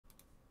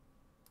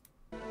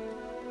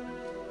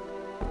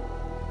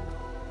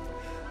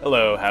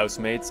Hello,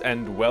 housemates,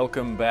 and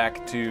welcome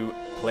back to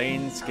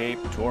Planescape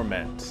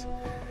Torment.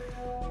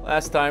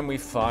 Last time we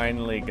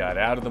finally got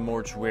out of the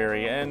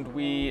mortuary and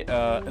we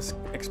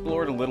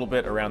explored a little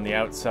bit around the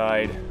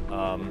outside,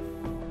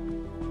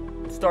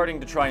 starting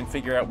to try and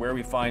figure out where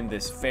we find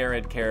this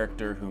Pharid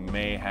character who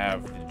may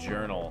have the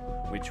journal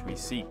which we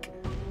seek.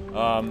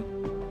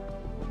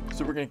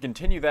 So we're going to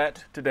continue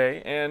that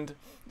today, and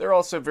there are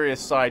also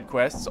various side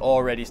quests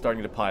already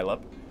starting to pile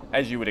up,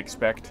 as you would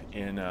expect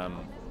in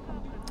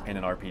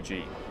an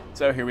RPG.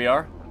 So here we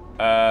are.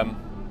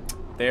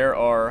 There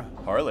are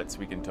harlots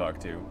we can talk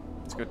to.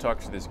 Let's go talk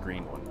to this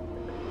green one.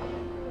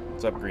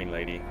 What's up, green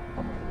lady?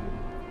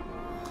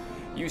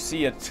 You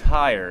see a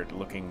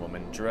tired-looking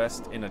woman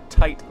dressed in a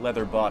tight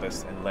leather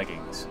bodice and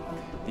leggings.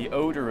 The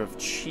odor of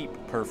cheap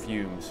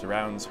perfume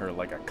surrounds her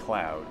like a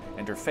cloud,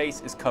 and her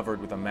face is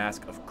covered with a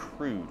mask of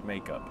crude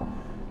makeup.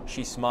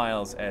 She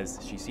smiles as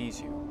she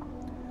sees you.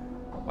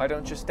 Why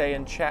don't you stay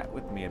and chat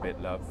with me a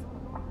bit, love?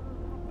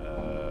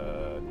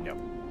 No.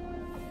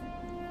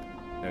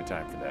 No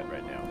time for that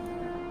right now.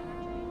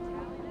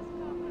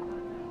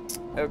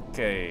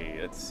 Okay,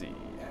 let's see.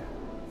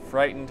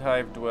 Frightened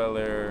hive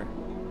dweller,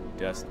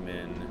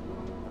 dustman.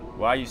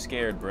 Why are you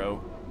scared,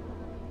 bro?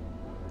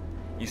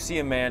 You see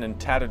a man in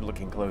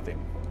tattered-looking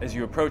clothing. As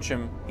you approach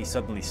him, he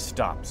suddenly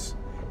stops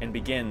and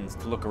begins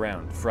to look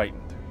around,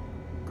 frightened.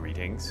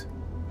 Greetings.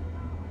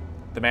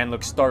 The man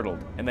looks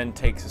startled and then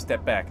takes a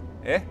step back.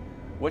 Eh?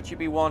 What you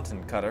be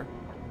wantin', cutter?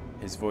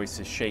 His voice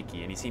is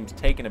shaky and he seems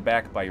taken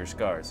aback by your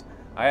scars.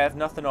 I have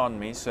nothing on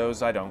me,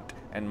 so's I don't,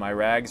 and my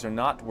rags are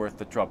not worth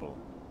the trouble.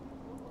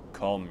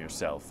 Calm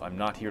yourself. I'm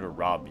not here to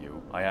rob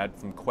you. I had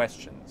some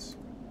questions.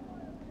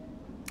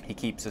 He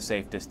keeps a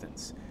safe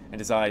distance, and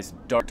his eyes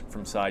dart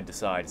from side to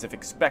side, as if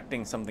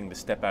expecting something to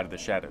step out of the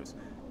shadows.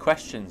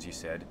 Questions, you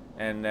said,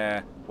 and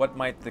what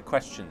might the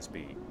questions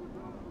be?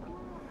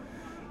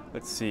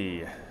 Let's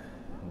see.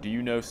 Do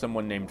you know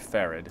someone named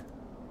Pharid?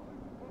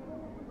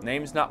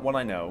 Name's not one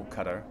I know,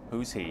 cutter.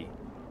 Who's he?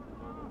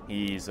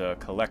 He's a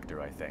collector,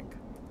 I think.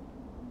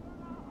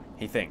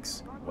 He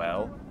thinks.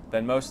 Well,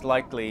 then most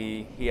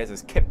likely he has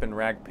his kip in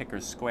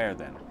Ragpicker's Square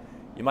then.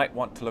 You might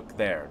want to look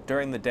there.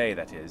 During the day,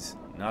 that is.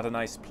 Not a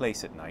nice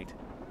place at night.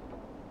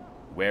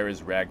 Where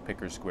is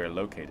Ragpicker's Square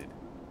located?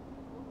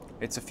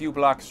 It's a few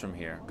blocks from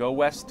here. Go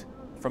west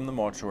from the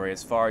mortuary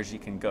as far as you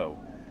can go,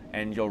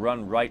 and you'll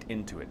run right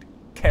into it.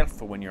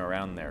 Careful when you're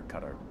around there,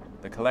 cutter.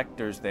 The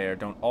collectors there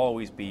don't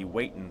always be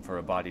waiting for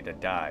a body to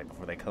die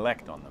before they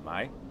collect on them,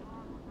 aye?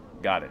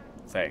 Got it.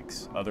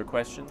 Thanks. Other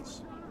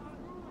questions?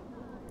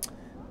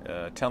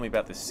 Tell me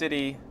about the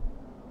city.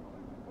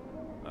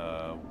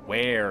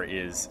 Where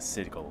is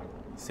Sigil?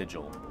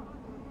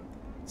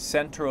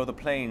 Center of the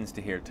plains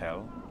to hear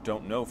tell.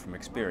 Don't know from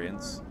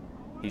experience.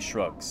 He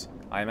shrugs.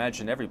 I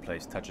imagine every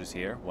place touches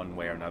here, one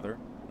way or another.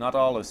 Not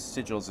all of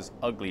Sigil's as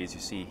ugly as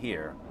you see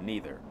here,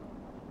 neither.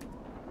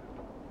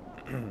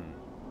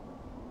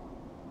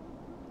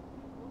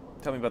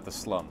 Tell me about the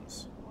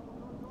slums.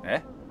 Eh?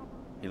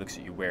 He looks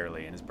at you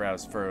warily, and his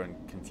brows furrow in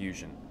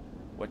confusion.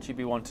 What you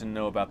be wanting to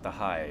know about the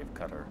hive,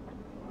 cutter?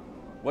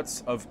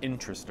 What's of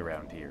interest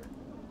around here?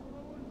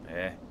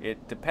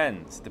 It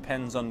depends.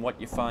 Depends on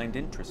what you find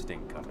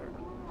interesting, cutter.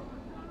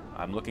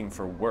 I'm looking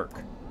for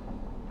work.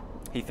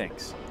 He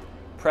thinks.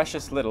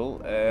 Precious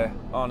little,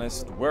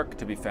 honest work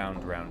to be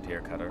found around here,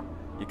 cutter.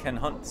 You can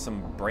hunt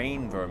some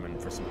brain vermin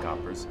for some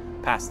coppers,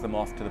 pass them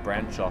off to the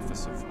branch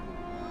office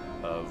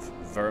of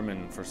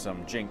vermin for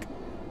some jink,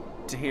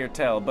 to hear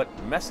tell, but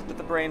messing with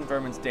the brain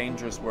vermin's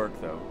dangerous work,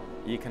 though.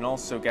 You can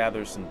also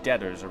gather some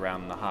debtors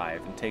around the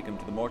hive and take them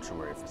to the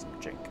mortuary for some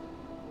jink.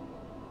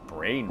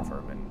 Brain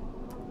vermin?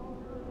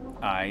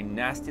 Aye,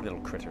 nasty little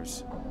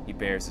critters. He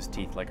bares his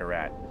teeth like a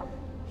rat.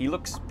 He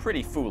looks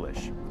pretty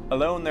foolish.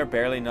 Alone, they're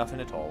barely nothing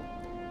at all.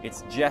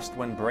 It's just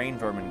when brain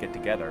vermin get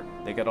together,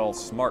 they get all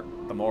smart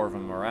the more of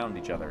them around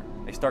each other.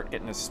 They start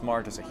getting as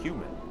smart as a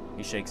human.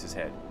 He shakes his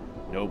head.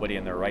 Nobody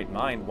in their right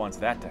mind wants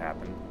that to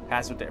happen.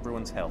 Hazard to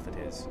everyone's health it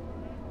is.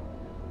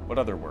 What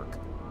other work?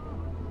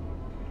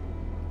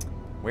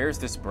 Where's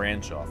this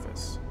branch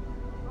office?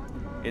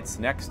 It's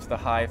next to the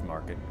hive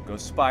market. Go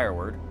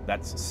spireward,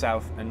 that's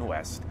south and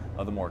west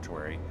of the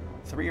mortuary,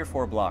 3 or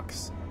 4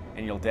 blocks,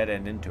 and you'll dead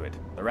end into it.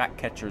 The rat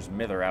catcher's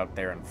mither out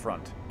there in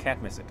front.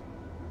 Can't miss it.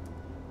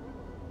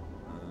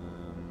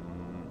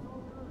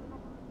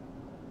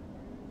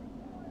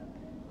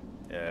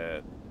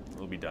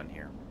 We'll be done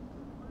here.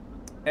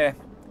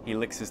 He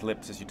licks his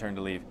lips as you turn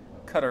to leave.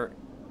 Cutter,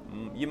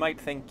 you might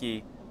think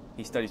he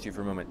studies you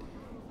for a moment.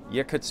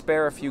 You could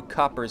spare a few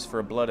coppers for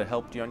a blood to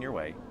help you on your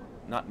way.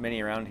 Not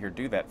many around here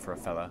do that for a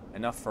fella.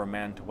 Enough for a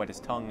man to wet his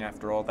tongue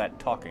after all that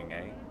talking,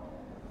 eh?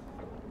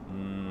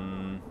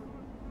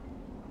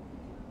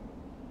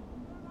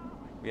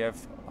 We have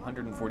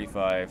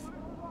 145.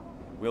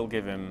 We'll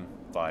give him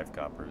 5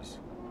 coppers.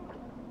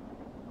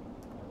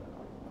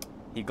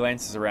 He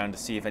glances around to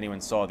see if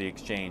anyone saw the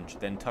exchange,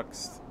 then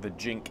tucks the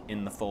jink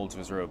in the folds of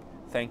his robe.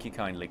 Thank you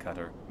kindly,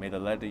 cutter. May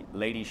the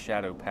lady's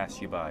shadow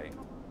pass you by.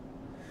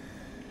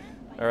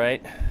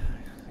 Alright.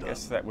 I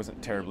guess that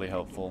wasn't terribly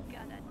helpful.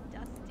 Got a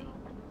Dusty.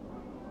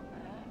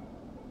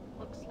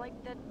 Looks like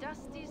the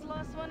Dusties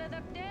lost one of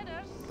their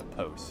daughters. The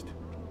post.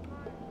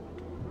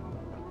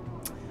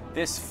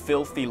 This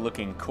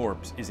filthy-looking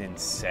corpse is in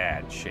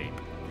sad shape.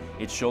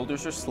 Its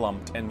shoulders are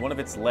slumped, and one of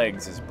its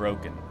legs is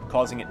broken,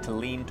 causing it to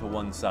lean to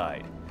one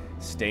side.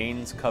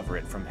 Stains cover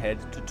it from head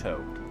to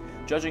toe.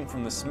 Judging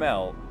from the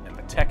smell and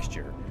the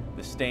texture,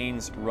 the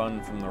stains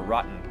run from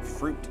rotten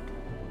fruit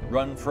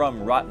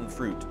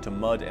to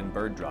mud and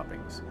bird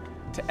droppings.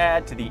 To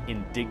add to the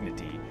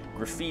indignity,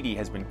 graffiti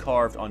has been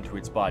carved onto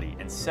its body,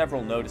 and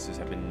several notices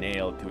have been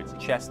nailed to its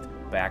chest,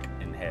 back,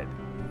 and head.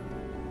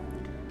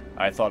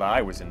 I thought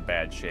I was in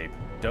bad shape.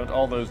 Don't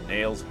all those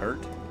nails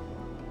hurt?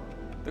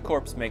 The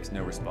corpse makes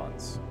no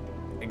response.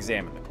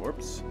 Examine the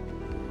corpse.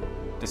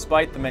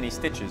 Despite the many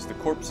stitches, the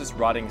corpse's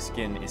rotting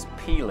skin is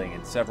peeling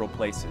in several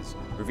places,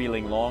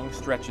 revealing long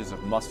stretches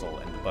of muscle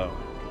and bone.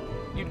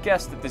 You'd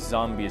guess that this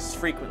zombie is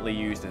frequently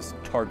used as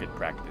target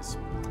practice.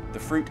 The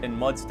fruit and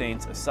mud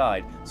stains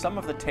aside, some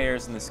of the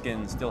tears in the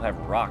skin still have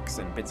rocks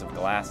and bits of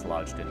glass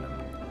lodged in them.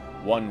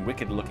 One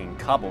wicked-looking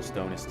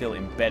cobblestone is still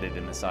embedded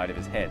in the side of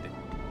his head.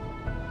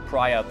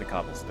 Pry out the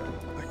cobblestone.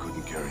 I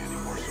couldn't carry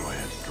anymore, so I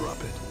had to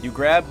drop it. You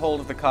grab hold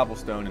of the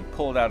cobblestone and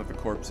pull it out of the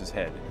corpse's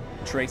head.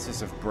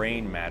 Traces of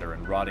brain matter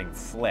and rotting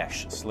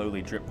flesh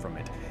slowly drip from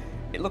it.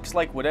 It looks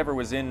like whatever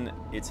was in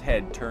its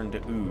head turned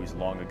to ooze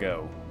long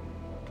ago.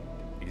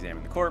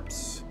 Examine the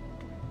corpse.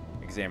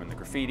 Examine the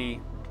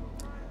graffiti.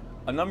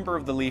 A number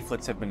of the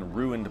leaflets have been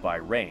ruined by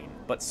rain,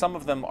 but some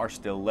of them are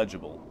still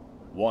legible.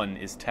 One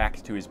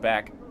tacked to his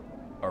back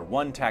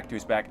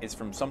is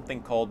from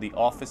something called the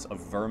Office of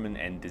Vermin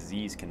and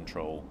Disease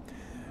Control.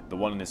 The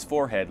one on his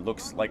forehead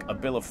looks like a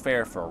bill of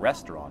fare for a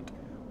restaurant.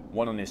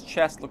 One on his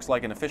chest looks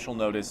like an official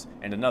notice,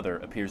 and another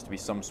appears to be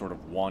some sort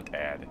of want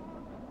ad.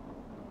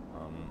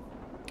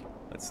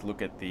 Let's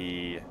look at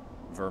the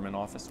Vermin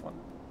Office one.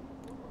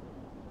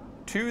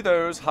 To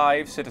those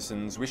hive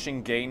citizens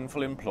wishing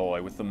gainful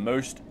employ with the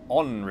most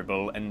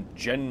honorable and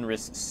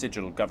generous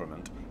sigil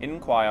government,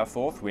 inquire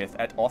forthwith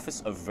at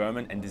Office of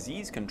Vermin and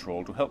Disease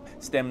Control to help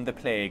stem the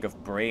plague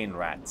of brain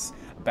rats.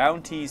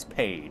 Bounties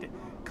paid.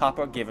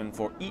 Copper given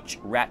for each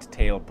rat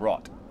tail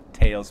brought.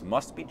 Tails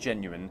must be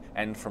genuine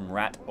and from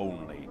rat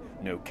only.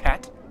 No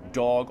cat,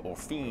 dog, or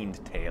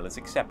fiend tail is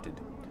accepted.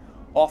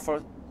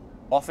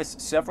 Office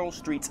several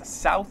streets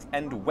south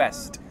and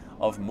west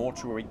of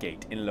Mortuary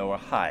Gate in Lower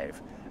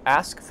Hive.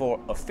 Ask for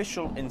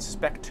official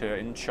inspector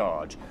in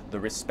charge, the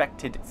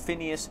respected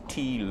Phineas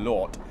T.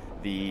 Lort,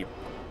 the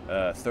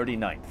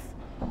 39th.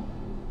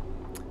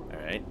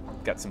 Alright,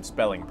 got some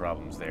spelling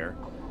problems there.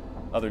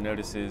 Other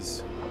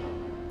notices.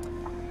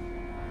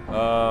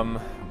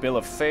 Bill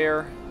of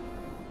fare.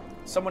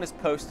 Someone has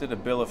posted a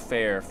bill of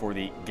fare for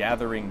the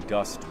Gathering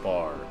Dust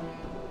Bar,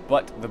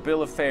 but the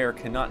bill of fare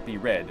cannot be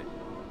read,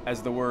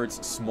 as the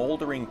words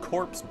Smoldering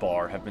Corpse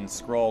Bar have been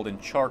scrawled in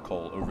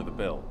charcoal over the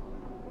bill.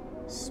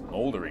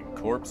 Smoldering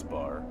Corpse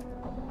Bar.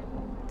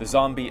 The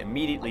zombie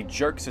immediately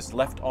jerks its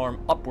left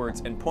arm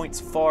upwards and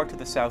points far to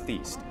the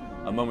southeast.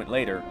 A moment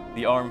later,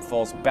 the arm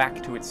falls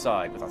back to its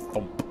side with a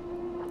thump.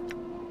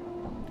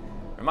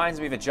 Reminds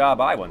me of a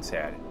job I once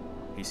had.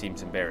 He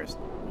seems embarrassed.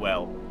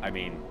 Well, I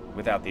mean,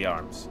 without the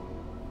arms.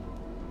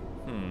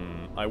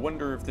 I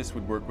wonder if this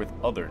would work with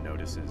other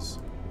notices.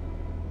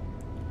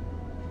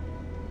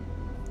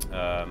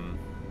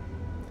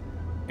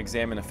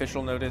 Examine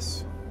official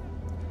notice.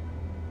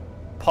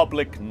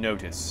 Public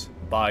notice.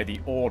 By the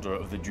order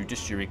of the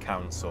Judiciary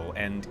Council,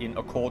 and in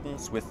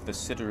accordance with the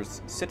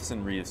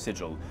citizenry of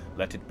Sigil,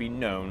 let it be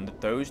known that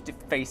those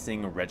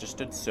defacing a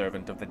registered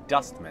servant of the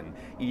Dustmen,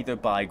 either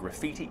by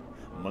graffiti,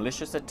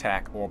 malicious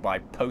attack, or by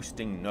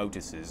posting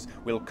notices,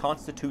 will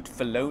constitute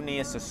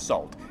felonious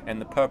assault, and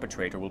the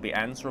perpetrator will be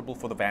answerable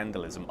for the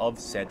vandalism of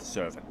said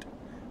servant,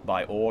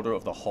 by order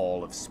of the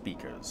Hall of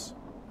Speakers.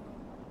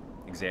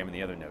 Examine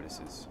the other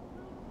notices.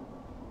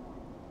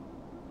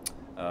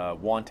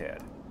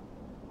 Wanted.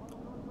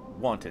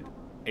 Wanted.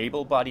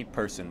 Able-bodied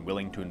person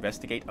willing to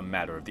investigate a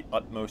matter of the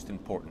utmost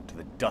importance to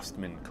the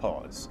Dustman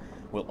cause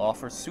will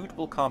offer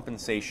suitable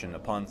compensation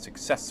upon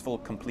successful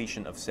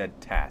completion of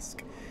said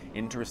task.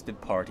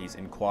 Interested parties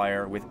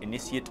inquire with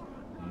Initiate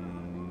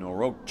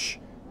Noroch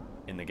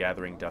in the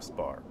Gathering Dust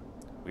Bar.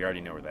 We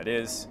already know where that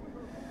is.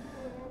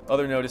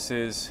 Other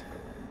notices.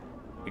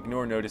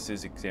 Ignore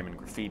notices, examine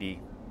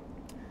graffiti.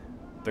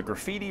 The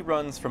graffiti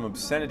runs from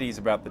obscenities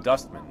about the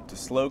Dustmen to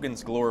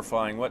slogans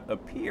glorifying what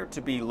appear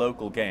to be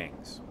local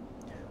gangs.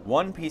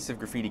 One piece of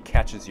graffiti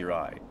catches your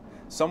eye.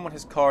 Someone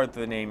has carved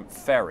the name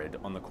Farid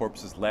on the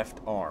corpse's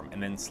left arm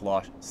and then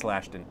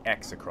slashed an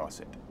X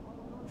across it.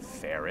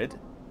 Farid?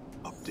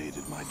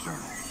 Updated my journal.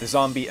 The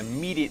zombie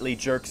immediately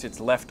jerks its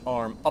left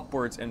arm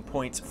upwards and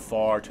points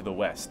far to the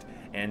west,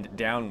 and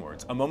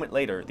downwards. A moment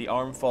later, the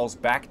arm falls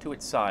back to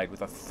its side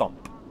with a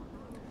thump.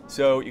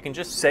 So you can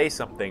just say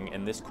something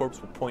and this corpse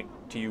will point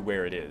to you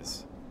where it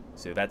is.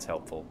 So that's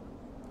helpful.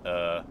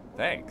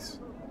 Thanks.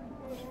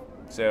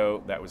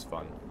 So that was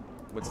fun.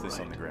 What's this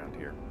on the ground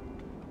here?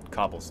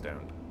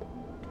 Cobblestone.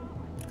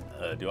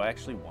 Do I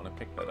actually want to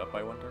pick that up,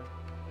 I wonder?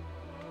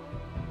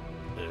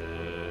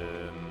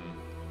 Is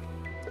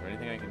there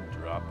anything I can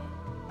drop?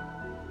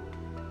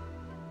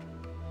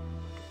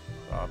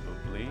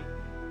 Probably.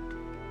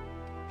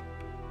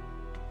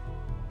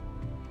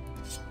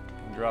 I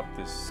can drop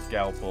this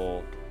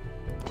scalpel,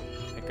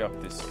 pick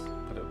up this,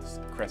 put up this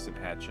crescent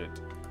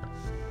hatchet.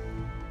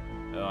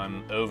 Oh,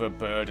 I'm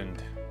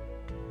overburdened.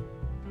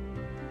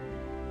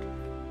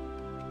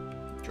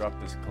 Drop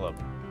this club.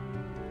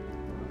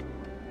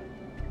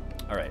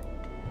 Alright.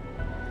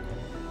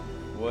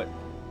 What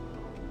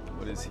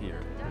is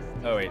here?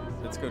 Oh wait,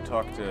 let's go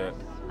talk to her.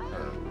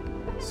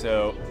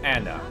 So,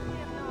 Anna.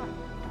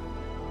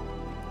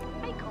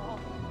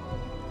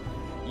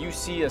 You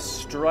see a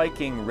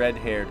striking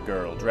red-haired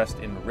girl dressed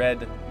in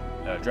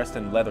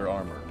leather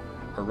armor.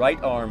 Her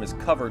right arm is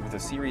covered with a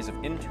series of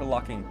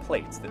interlocking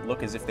plates that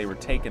look as if they were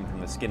taken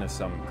from the skin of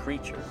some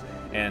creature,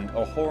 and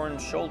a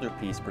horned shoulder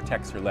piece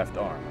protects her left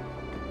arm.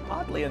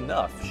 Oddly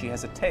enough, she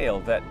has a tail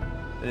that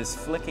is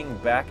flicking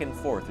back and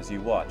forth as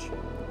you watch.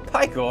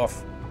 Pike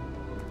off!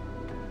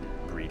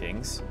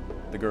 Greetings.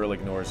 The girl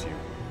ignores you.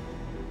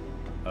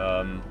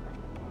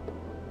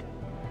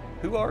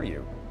 Who are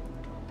you?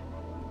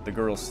 The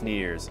girl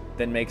sneers,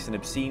 then makes an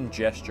obscene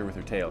gesture with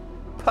her tail.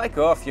 Pike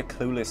off, you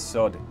clueless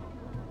sod.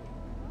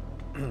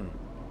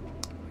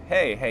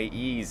 Hey,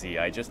 easy.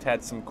 I just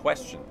had some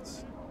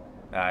questions.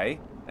 Aye?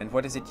 And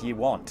what is it ye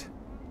want?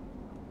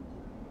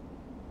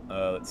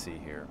 Let's see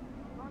here.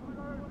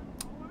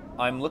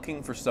 I'm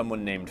looking for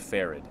someone named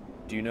Farid.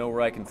 Do you know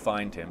where I can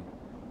find him?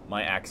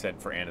 My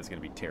accent for Anna's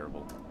gonna be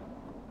terrible.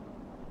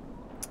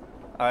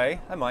 Aye,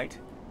 I might.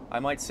 I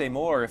might say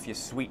more if you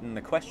sweeten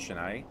the question,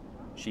 aye?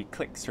 She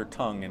clicks her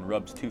tongue and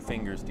rubs two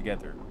fingers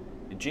together.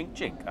 Jink,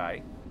 jink,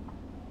 aye?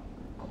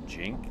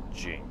 Jink,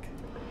 jink.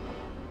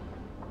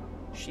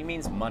 She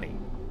means money.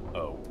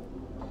 Oh.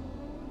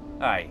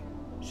 Aye.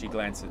 She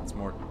glances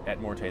at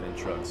Morte then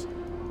shrugs.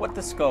 What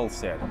the skull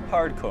said.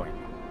 Hard coin.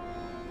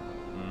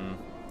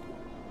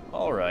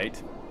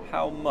 Alright.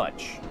 How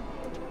much?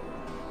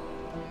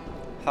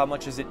 How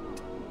much is it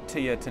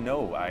to you to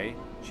know, aye?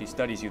 She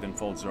studies you, then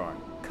folds her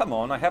arm. Come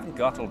on, I haven't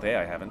got all day,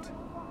 I haven't.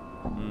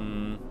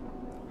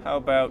 How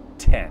about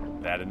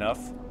 10? That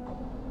enough?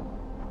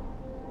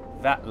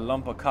 That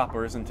lump of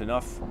copper isn't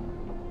enough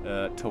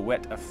to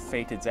whet a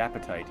fated's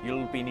appetite.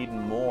 You'll be needing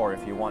more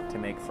if you want to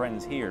make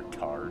friends here,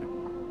 tard.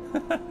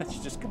 She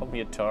just called me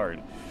a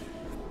tard.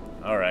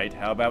 Alright,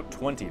 how about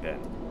 20 then?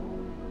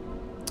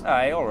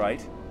 Aye,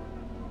 alright.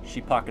 She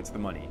pockets the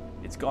money.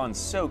 It's gone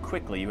so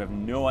quickly you have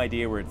no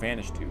idea where it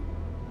vanished to.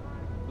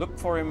 Look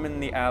for him in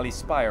the alley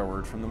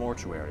spireward from the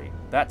mortuary.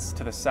 That's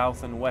to the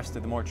south and west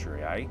of the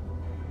mortuary, aye?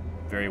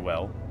 Very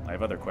well. I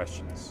have other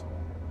questions.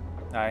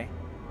 Aye.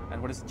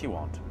 And what is it you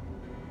want?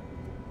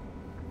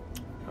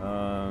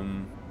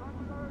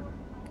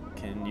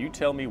 Can you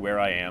tell me where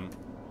I am?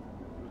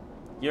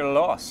 You're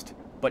lost,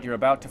 but you're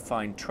about to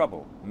find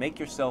trouble. Make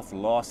yourself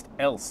lost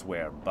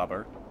elsewhere,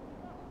 bubber.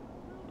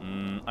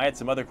 I had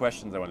some other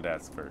questions I wanted to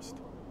ask first.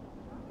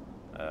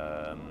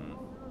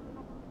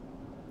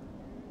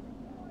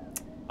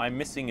 I'm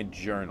missing a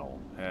journal.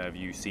 Have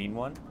you seen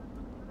one?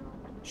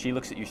 She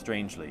looks at you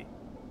strangely.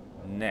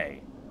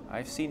 Nay,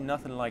 I've seen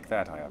nothing like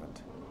that, I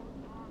haven't.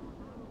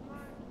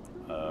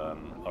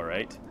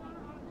 Alright.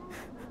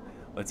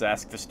 Let's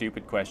ask the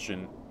stupid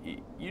question.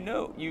 You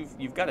know,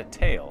 you've got a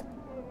tail.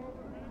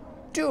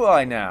 Do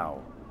I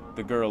now?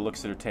 The girl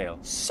looks at her tail.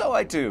 So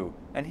I do.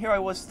 And here I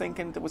was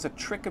thinking it was a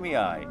trick of me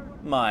eye.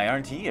 My,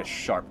 aren't ye a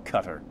sharp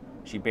cutter?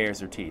 She bares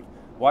her teeth.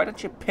 Why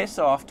don't you piss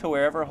off to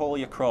wherever hole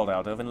you crawled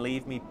out of and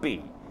leave me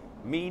be?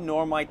 Me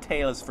nor my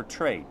tail is for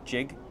trade,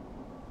 jig.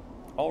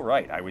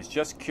 Alright, I was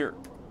just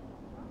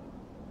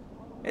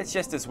It's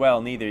just as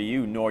well neither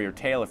you nor your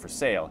tail are for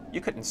sale.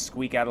 You couldn't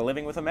squeak out a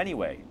living with them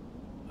anyway.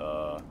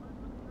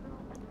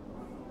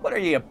 What are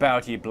ye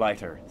about, ye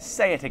blighter?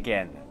 Say it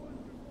again.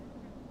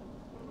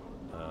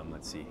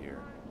 Let's see here.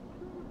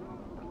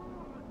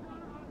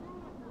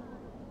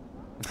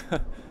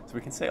 So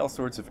we can say all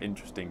sorts of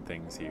interesting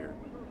things here.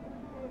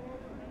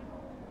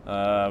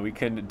 We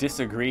can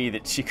disagree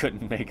that she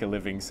couldn't make a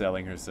living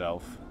selling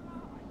herself.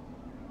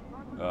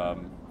 Alright,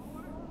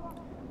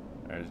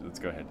 let's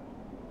go ahead.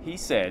 He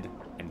said,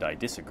 and I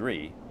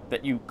disagree,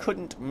 that you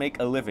couldn't make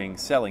a living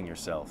selling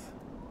yourself.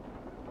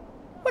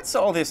 What's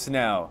all this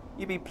now?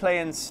 You be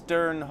playing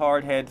stern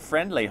hardhead,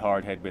 friendly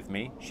hardhead with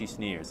me, she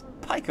sneers.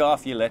 Pike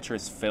off, you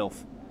lecherous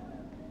filth.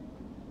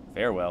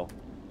 Farewell.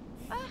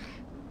 Ugh,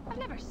 I've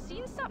never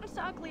seen something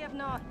so ugly, I've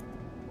not.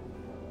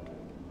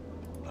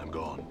 I'm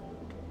gone.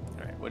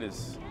 Alright, what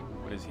is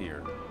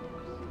here?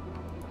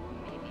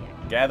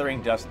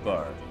 Gathering Dust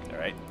Bar.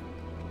 Alright.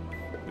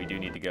 We do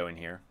need to go in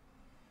here.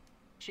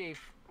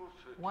 Chief,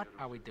 what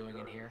are we doing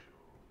in here?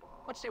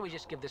 Let's say we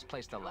just give this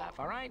place the laugh,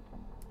 alright?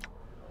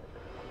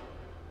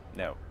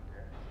 No.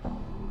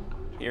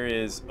 Here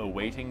is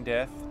Awaiting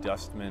Death,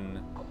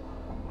 Dustman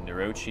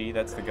Nerochi,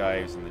 that's the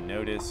guy who's in the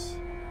notice.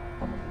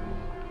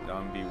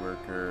 Zombie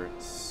Worker,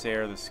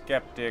 Sarah the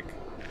Skeptic.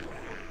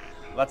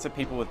 Lots of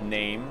people with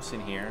names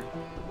in here,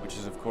 which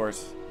of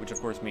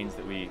course means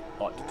that we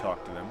ought to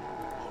talk to them.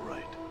 All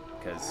right.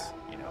 Because,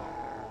 you know,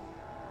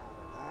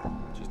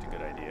 it's just a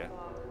good idea.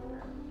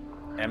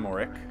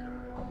 Emoric.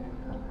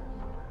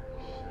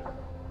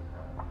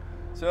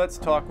 So let's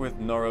talk with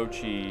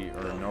Norochi,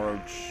 or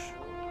Noroch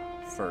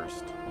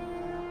first.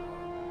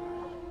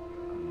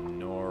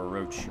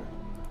 Noroch.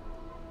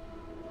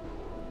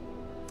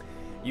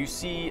 You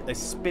see a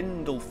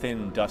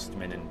spindle-thin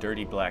dustman in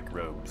dirty black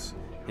robes.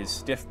 His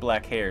stiff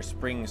black hair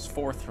springs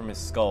forth from his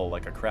skull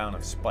like a crown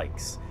of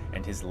spikes,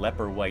 and his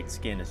leper-white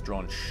skin is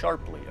drawn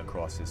sharply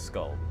across his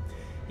skull.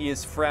 He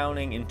is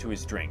frowning into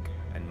his drink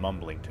and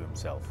mumbling to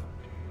himself.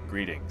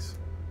 Greetings.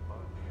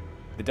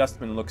 The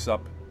dustman looks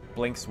up,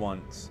 blinks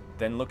once,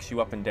 then looks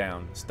you up and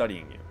down,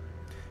 studying you.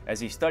 As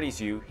he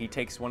studies you, he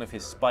takes one of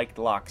his spiked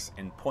locks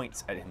and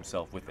points at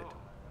himself with it.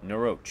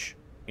 Noroch,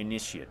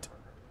 Initiate,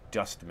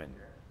 Dustman,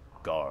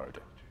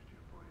 Guard.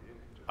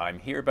 I'm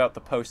here about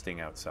the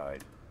posting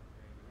outside.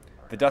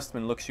 The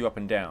dustman looks you up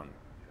and down.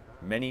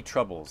 Many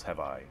troubles have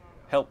I.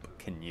 Help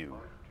can you.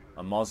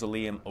 A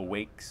mausoleum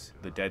awakes,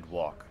 the dead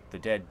walk, the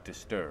dead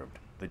disturbed,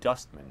 the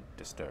dustman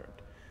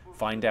disturbed.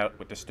 Find out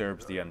what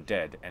disturbs the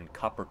undead, and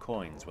copper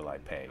coins will I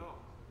pay.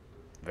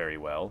 Very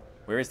well.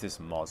 Where is this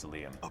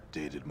mausoleum?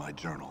 Updated my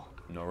journal.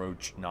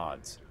 Noroch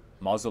nods.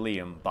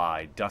 Mausoleum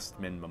by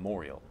Dustman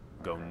Memorial.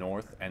 Go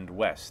north and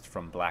west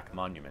from Black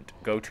Monument.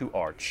 Go to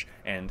Arch,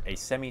 and a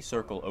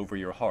semicircle over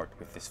your heart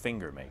with this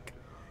finger make.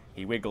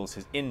 He wiggles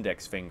his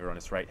index finger on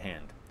his right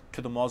hand.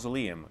 To the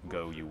mausoleum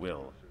go you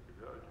will.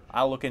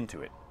 I'll look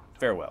into it.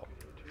 Farewell.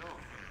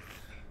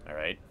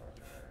 Alright.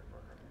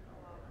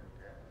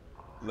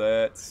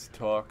 Let's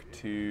talk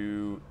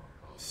to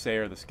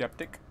Sayer the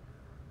Skeptic.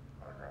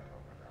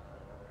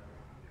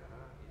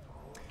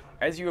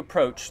 As you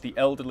approach, the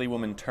elderly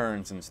woman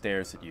turns and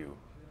stares at you.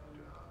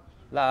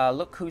 La,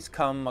 look who's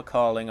come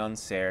a-calling on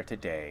Sayer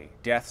today,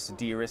 Death's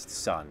dearest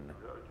son.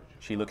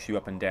 She looks you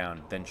up and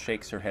down, then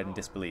shakes her head in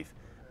disbelief.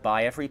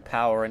 By every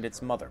power and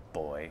its mother,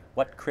 boy,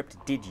 what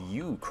crypt did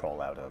you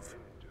crawl out of?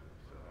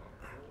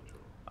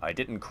 I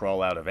didn't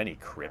crawl out of any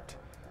crypt.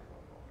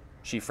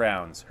 She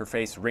frowns, her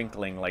face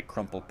wrinkling like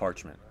crumpled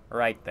parchment.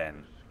 Right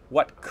then.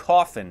 What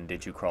coffin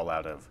did you crawl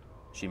out of?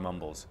 She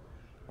mumbles.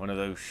 One of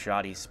those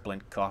shoddy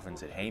splint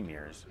coffins at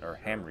Hamyr's, or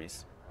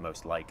Hamry's,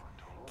 most like.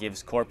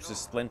 Gives corpses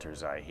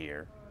splinters, I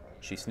hear.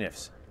 She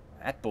sniffs.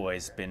 That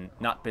boy's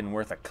not been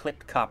worth a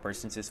clipped copper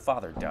since his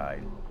father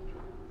died.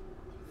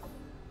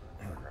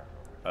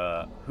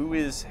 Who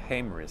is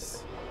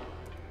Hamrys?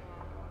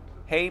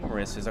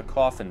 Hamrys is a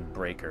coffin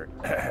breaker,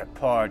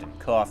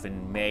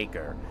 coffin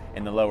maker,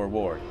 in the lower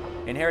ward.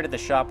 Inherited the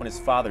shop when his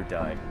father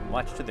died,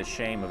 much to the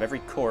shame of every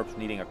corpse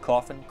needing a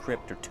coffin,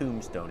 crypt, or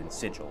tombstone and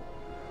sigil.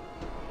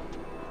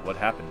 What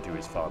happened to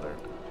his father?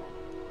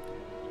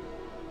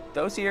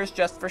 Those years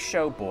just for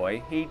show,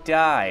 boy. He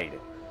died,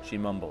 she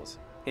mumbles.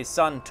 His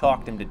son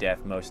talked him to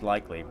death, most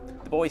likely.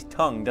 The boy's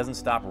tongue doesn't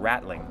stop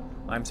rattling.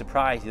 I'm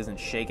surprised he doesn't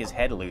shake his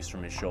head loose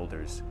from his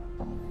shoulders.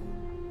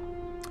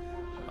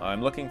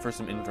 I'm looking for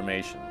some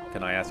information.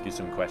 Can I ask you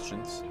some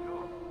questions?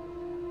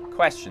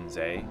 Questions,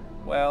 eh?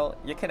 Well,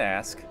 you can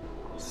ask.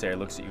 Sayer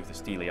looks at you with a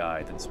steely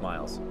eye, then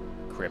smiles.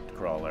 Crypt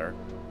crawler.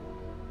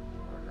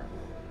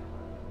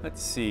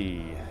 Let's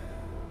see.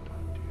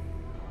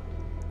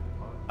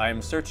 I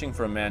am searching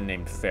for a man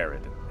named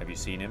Farid. Have you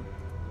seen him?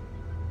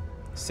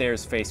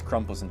 Sayer's face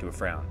crumples into a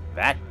frown.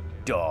 That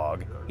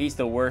dog! He's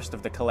the worst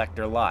of the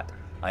collector lot.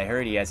 I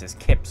heard he has his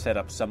kip set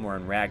up somewhere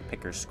in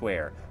Ragpicker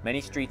Square, many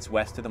streets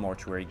west of the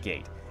mortuary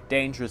gate.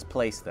 Dangerous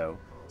place, though.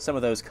 Some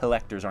of those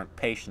collectors aren't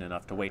patient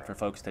enough to wait for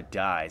folks to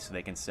die so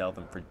they can sell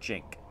them for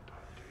jink.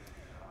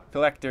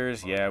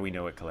 Collectors, yeah, we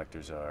know what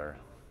collectors are.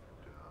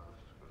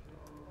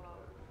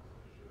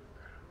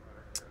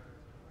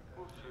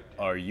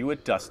 Are you a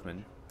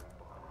dustman?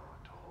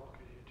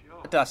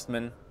 A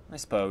dustman, I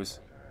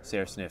suppose.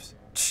 Sayer sniffs.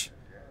 Tch!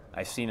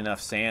 I've seen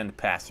enough sand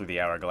pass through the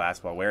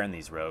hourglass while wearing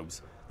these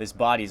robes. This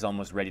body's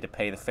almost ready to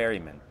pay the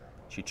ferryman.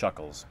 She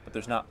chuckles, but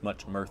there's not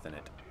much mirth in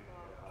it.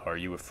 Are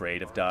you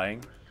afraid of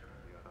dying?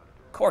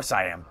 Course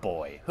I am,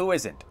 boy. Who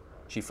isn't?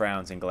 She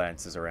frowns and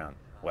glances around.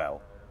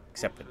 Well,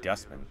 except the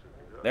dustmen.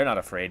 They're not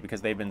afraid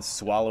because they've been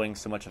swallowing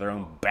so much of their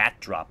own bat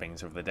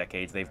droppings over the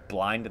decades they've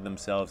blinded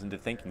themselves into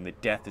thinking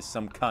that death is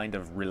some kind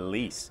of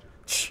release.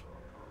 Tch!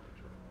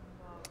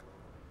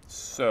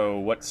 So,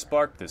 what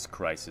sparked this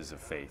crisis of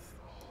faith?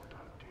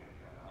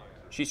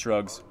 She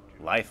shrugs.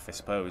 Life, I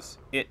suppose.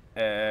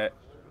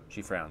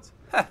 She frowns.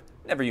 Ha!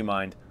 Never you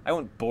mind. I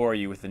won't bore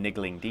you with the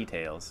niggling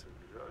details.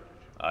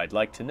 I'd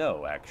like to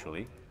know,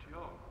 actually.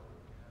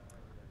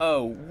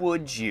 Oh,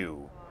 would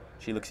you?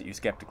 She looks at you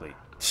skeptically.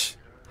 Tch!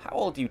 How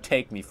old do you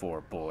take me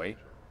for, boy?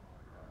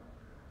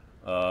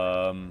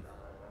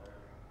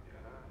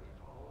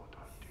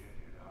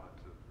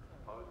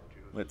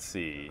 Let's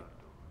see.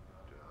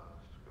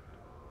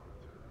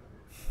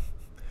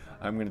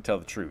 I'm going to tell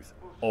the truth.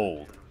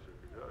 Old.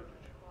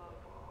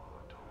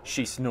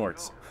 She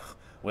snorts.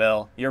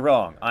 Well, you're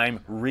wrong.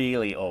 I'm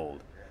really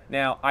old.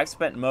 Now, I've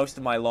spent most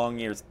of my long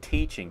years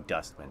teaching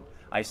dustmen.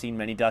 I've seen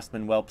many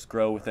dustman whelps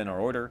grow within our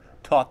order,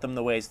 taught them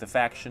the ways of the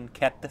faction,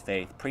 kept the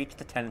faith, preached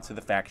the tenets of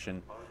the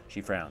faction.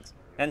 She frowns.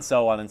 And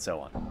so on and so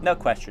on. No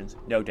questions,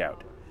 no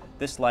doubt.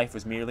 This life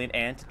was merely an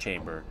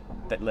antechamber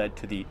that led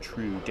to the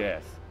true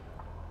death.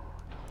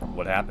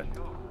 What happened?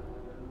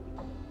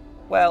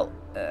 Well,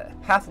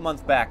 half a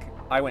month back,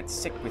 I went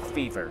sick with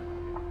fever.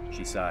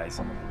 She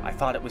sighs. I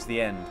thought it was the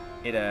end.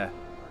 It,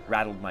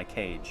 rattled my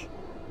cage.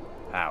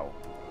 How?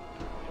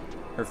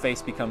 Her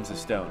face becomes a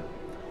stone.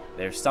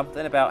 There's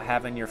something about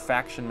having your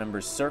faction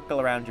members circle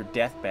around your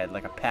deathbed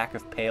like a pack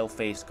of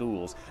pale-faced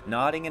ghouls,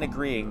 nodding and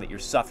agreeing that your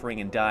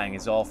suffering and dying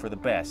is all for the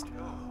best.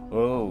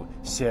 Oh,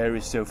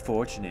 Sarah's so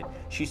fortunate.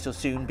 She shall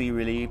soon be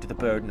relieved of the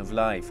burden of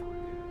life.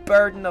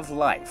 Burden of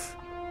life.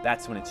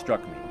 That's when it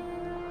struck me.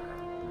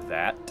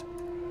 That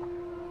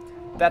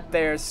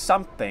there's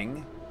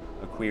something,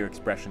 a queer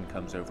expression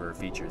comes over her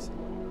features,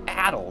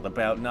 addled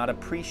about not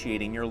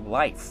appreciating your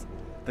life.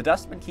 The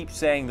dustman keeps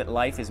saying that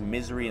life is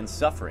misery and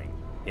suffering.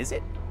 Is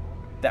it?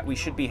 That we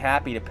should be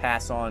happy to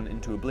pass on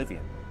into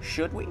oblivion.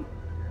 Should we?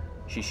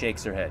 She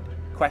shakes her head.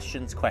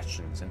 Questions,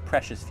 questions, and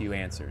precious few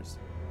answers.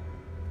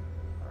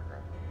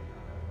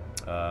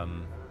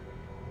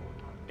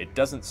 It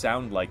doesn't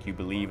sound like you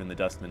believe in the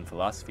dustman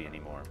philosophy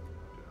anymore.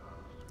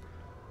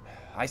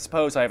 I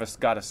suppose I've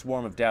got a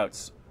swarm of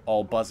doubts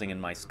all buzzing in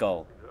my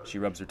skull. She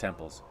rubs her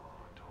temples.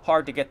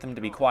 Hard to get them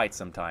to be quiet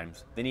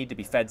sometimes. They need to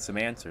be fed some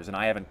answers, and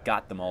I haven't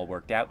got them all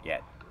worked out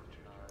yet.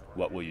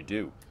 What will you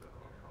do?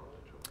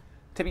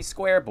 To be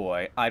square,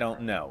 boy, I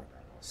don't know.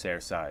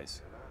 Sarah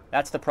sighs.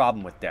 That's the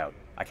problem with doubt.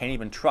 I can't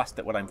even trust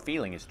that what I'm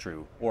feeling is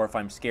true, or if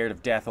I'm scared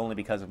of death only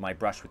because of my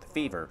brush with the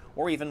fever,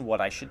 or even what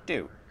I should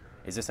do.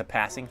 Is this a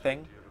passing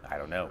thing? I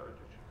don't know.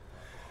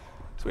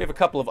 So we have a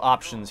couple of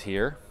options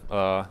here.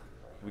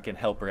 We can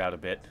help her out a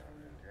bit.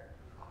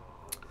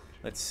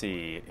 Let's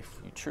see. If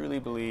you truly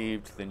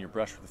believed, then your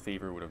brush with the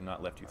fever would have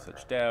not left you with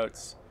such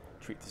doubts.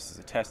 Treat this as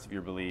a test of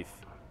your belief.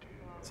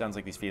 It sounds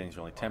like these feelings are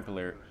only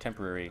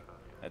temporary.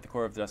 At the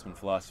core of the dustman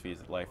philosophy is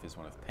that life is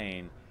one of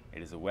pain.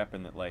 It is a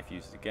weapon that life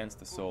uses against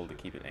the soul to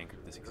keep it anchored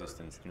to this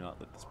existence. Do not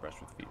let this brush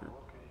with fever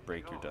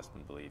break your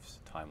dustman beliefs.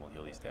 Time will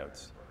heal these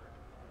doubts.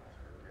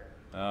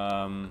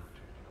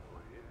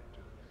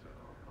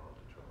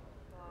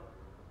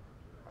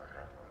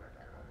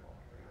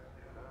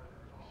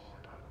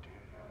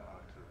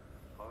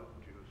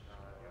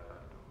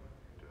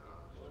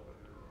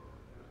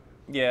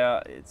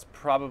 Yeah, it's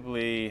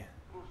probably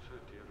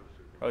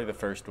the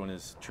first one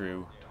is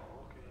true.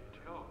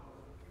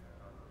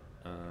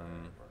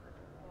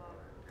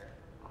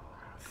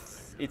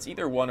 It's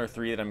either 1 or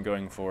 3 that I'm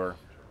going for.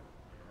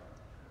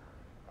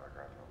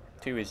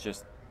 2 is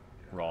just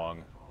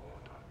wrong.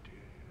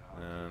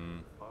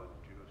 I'm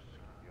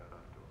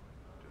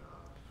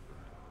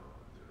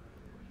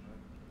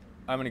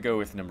going to go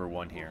with number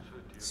 1 here.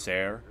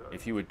 Sir,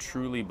 if you had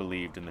truly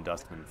believed in the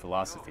dustman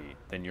philosophy,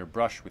 then your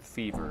brush with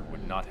fever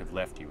would not have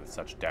left you with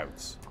such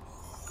doubts.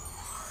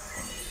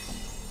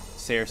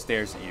 Sir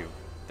stares at you,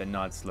 then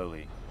nods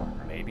slowly.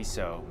 Maybe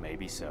so,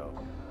 maybe so.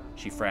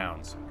 She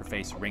frowns, her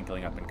face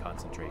wrinkling up in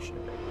concentration.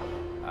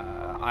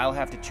 I'll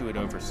have to chew it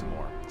over some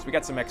more. So we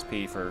got some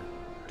XP for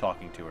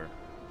talking to her.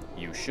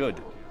 You should.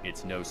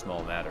 It's no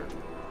small matter.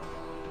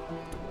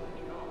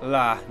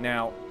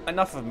 Now,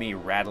 enough of me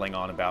rattling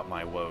on about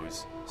my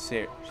woes.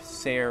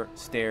 Sarah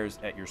stares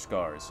at your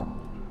scars.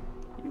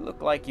 You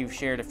look like you've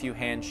shared a few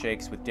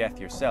handshakes with death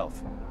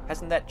yourself.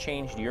 Hasn't that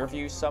changed your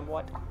views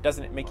somewhat?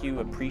 Doesn't it make you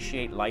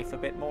appreciate life a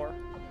bit more?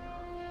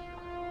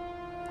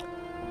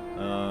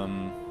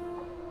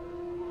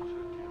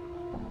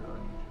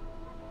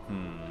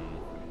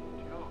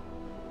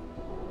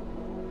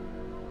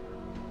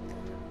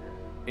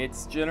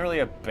 It's generally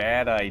a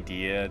bad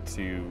idea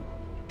to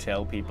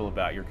tell people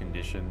about your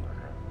condition.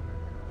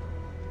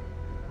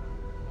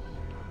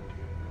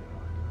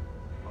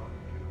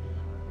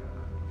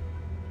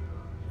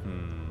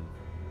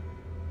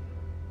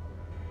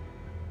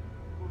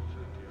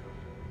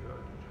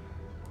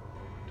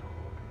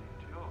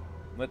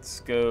 Let's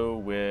go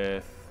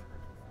with...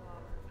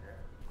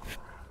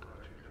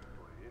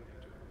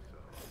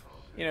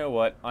 You know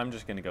what? I'm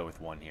just going to go with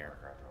 1 here.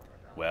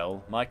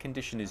 Well, my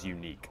condition is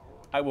unique.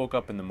 I woke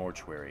up in the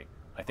mortuary.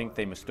 I think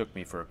they mistook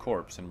me for a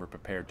corpse and were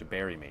prepared to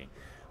bury me.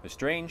 The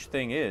strange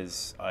thing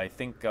is, I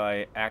think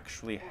I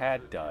actually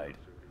had died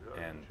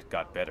and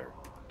got better.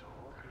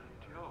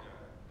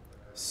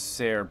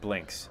 Sarah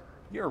blinks.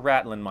 You're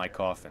rattling my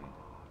coffin.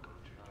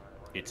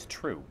 It's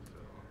true.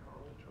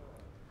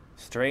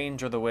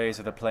 Strange are the ways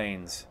of the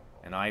plains,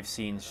 and I've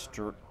seen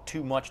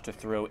too much to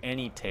throw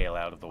any tale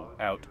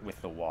out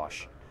with the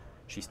wash.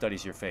 She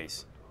studies your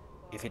face.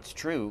 If it's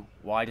true,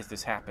 why does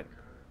this happen?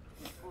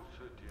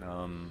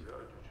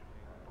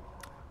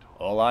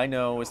 All I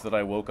know is that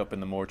I woke up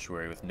in the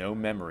mortuary with no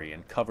memory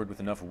and covered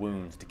with enough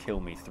wounds to kill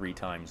me 3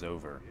 times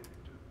over.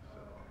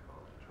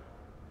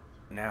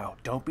 Now,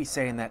 don't be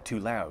saying that too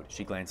loud,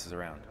 she glances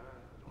around.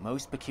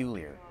 Most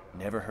peculiar.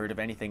 Never heard of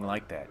anything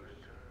like that.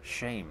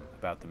 Shame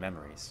about the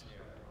memories.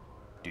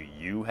 Do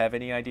you have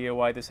any idea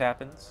why this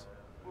happens?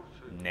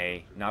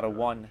 Nay, not a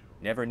one.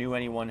 Never knew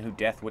anyone who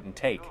death wouldn't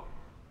take.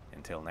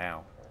 Until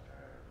now.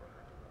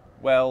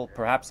 Well,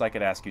 perhaps I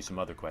could ask you some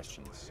other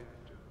questions.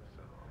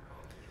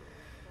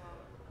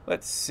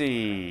 Let's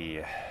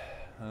see.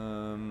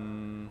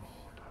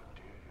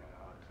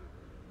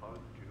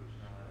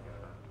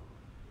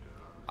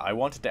 I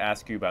wanted to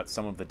ask you about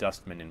some of the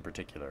dustmen in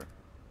particular.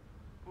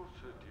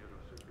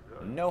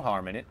 No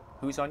harm in it.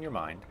 Who's on your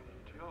mind?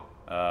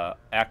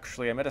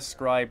 Actually, I met a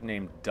scribe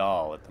named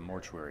Dahl at the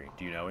mortuary.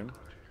 Do you know him?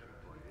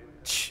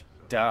 Tch,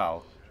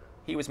 Dahl.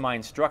 He was my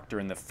instructor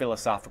in the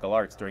philosophical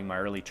arts during my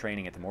early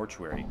training at the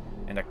mortuary,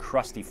 and a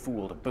crusty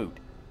fool to boot.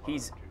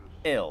 He's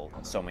ill,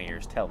 so my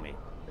ears tell me.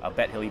 I'll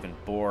bet he'll even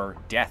bore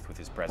death with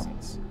his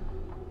presence.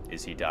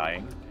 Is he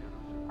dying?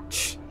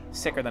 Tch,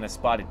 sicker than a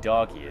spotted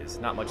dog he is.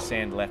 Not much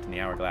sand left in the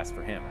hourglass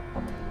for him.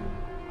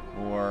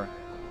 Or,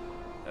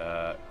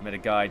 met a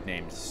guide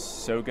named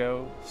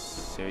Soigo.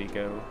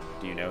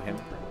 Do you know him?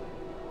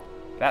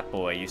 That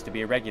boy used to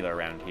be a regular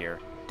around here.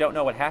 Don't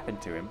know what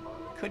happened to him.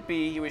 Could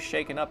be he was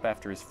shaken up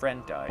after his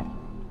friend died.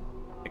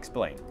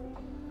 Explain.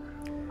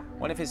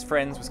 One of his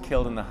friends was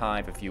killed in the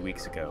hive a few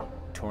weeks ago,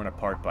 torn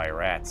apart by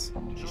rats.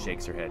 She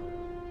shakes her head.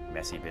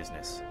 Messy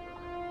business.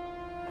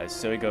 Has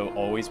Soigo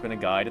always been a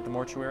guide at the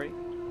mortuary?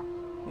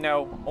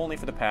 No, only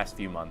for the past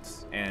few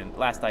months, and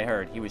last I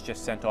heard, he was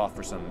just sent off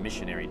for some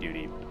missionary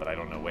duty, but I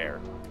don't know where.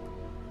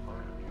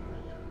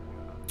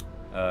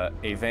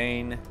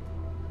 Evane...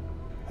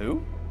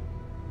 Who?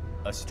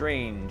 A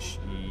strange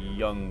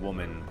young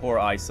woman, poor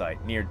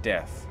eyesight, near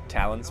deaf,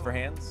 talons for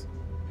hands?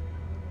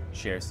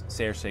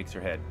 Sayre shakes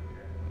her head.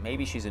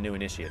 Maybe she's a new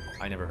initiate.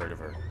 I never heard of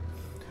her.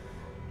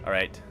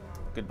 Alright,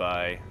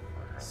 goodbye,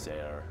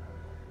 Sayre.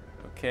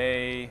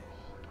 Okay,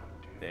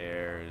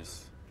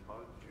 there's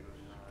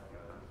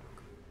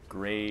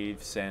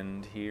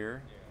Gravesend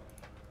here.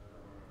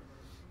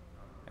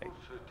 Hey.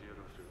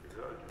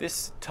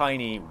 This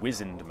tiny,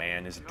 wizened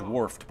man is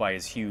dwarfed by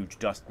his huge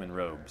dustman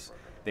robes.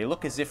 They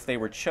look as if they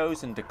were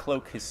chosen to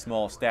cloak his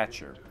small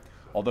stature.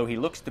 Although he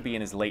looks to be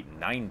in his late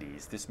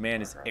 90s, this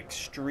man is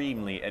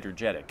extremely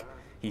energetic.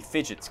 He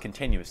fidgets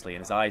continuously,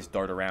 and his eyes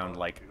dart around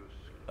like,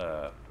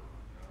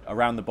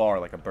 around the bar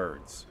like a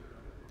bird's.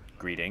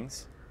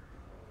 Greetings.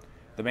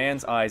 The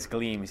man's eyes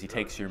gleam as he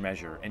takes your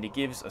measure, and he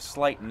gives a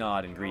slight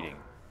nod in greeting.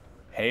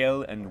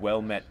 Hail and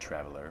well met,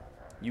 traveler.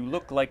 You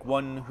look like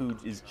one who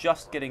is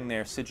just getting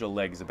their sigil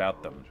legs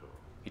about them.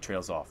 He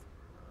trails off.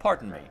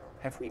 Pardon me,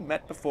 have we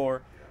met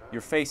before?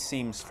 Your face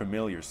seems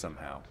familiar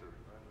somehow.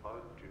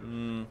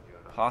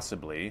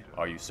 Possibly.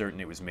 Are you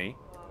certain it was me?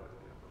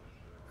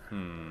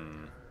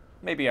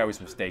 Maybe I was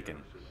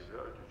mistaken.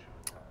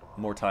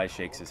 Mortai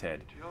shakes his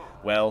head.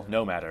 Well,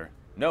 no matter.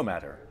 No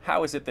matter.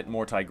 How is it that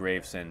Mortai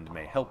Gravesend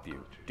may help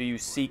you? Do you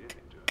seek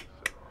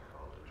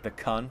the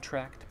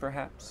contract,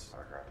 perhaps?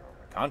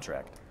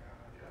 Contract?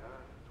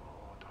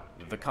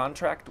 The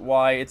contract?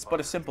 Why, it's but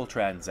a simple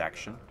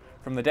transaction.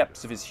 From the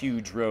depths of his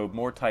huge robe,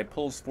 Mortai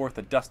pulls forth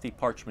a dusty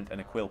parchment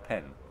and a quill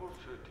pen.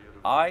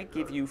 I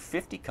give you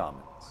 50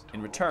 commons.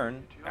 In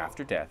return,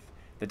 after death,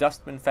 the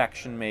Dustman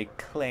faction may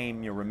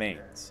claim your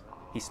remains.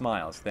 He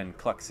smiles, then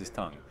clucks his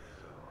tongue.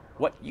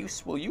 What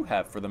use will you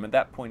have for them at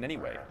that point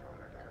anyway?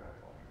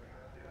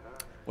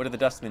 What do the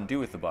Dustmen do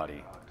with the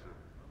body?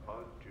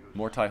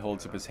 Mortai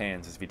holds up his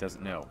hands as if he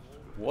doesn't know.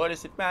 What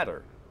does it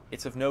matter?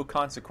 It's of no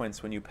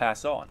consequence when you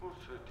pass on.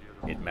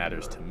 It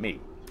matters to me.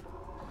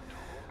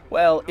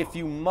 Well, if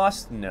you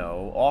must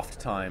know,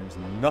 oft-times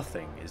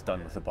nothing is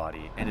done with the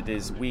body, and it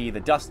is we,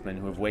 the Dustmen,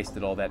 who have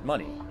wasted all that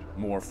money.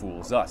 More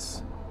fools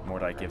us.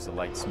 Mortai gives a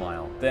light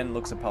smile, then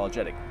looks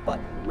apologetic.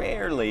 But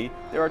rarely,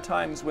 there are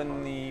times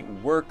when the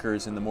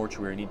workers in the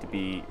mortuary need to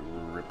be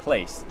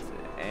replaced,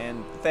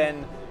 and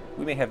then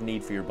we may have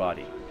need for your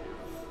body.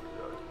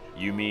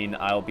 You mean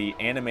I'll be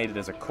animated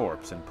as a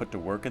corpse and put to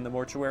work in the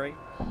mortuary?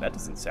 That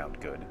doesn't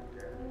sound good.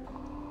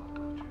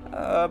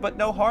 But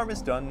no harm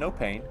is done, no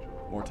pain.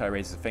 Mortai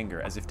raises a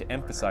finger as if to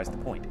emphasize the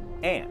point.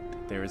 And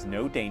there is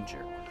no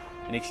danger.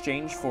 In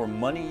exchange for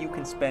money you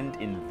can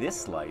spend in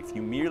this life,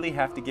 you merely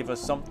have to give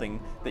us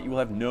something that you will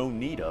have no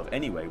need of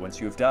anyway once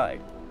you have died.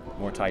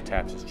 Mortai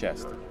taps his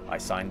chest. I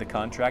signed the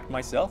contract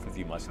myself, if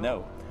you must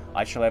know.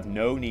 I shall have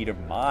no need of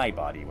my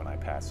body when I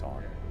pass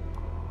on.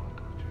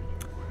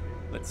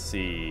 Let's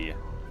see.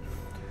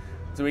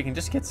 So we can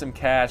just get some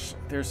cash.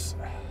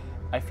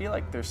 I feel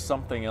like there's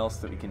something else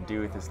that we can do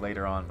with this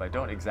later on, but I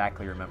don't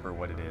exactly remember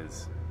what it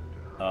is.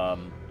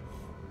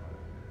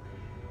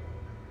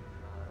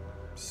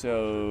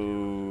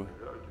 So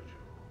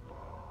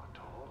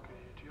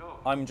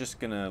I'm just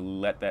gonna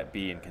let that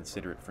be and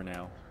consider it for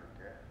now.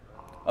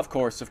 Of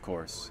course,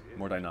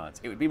 Mortai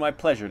nods. It would be my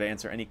pleasure to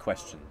answer any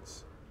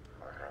questions.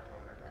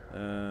 No,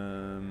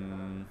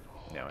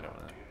 I don't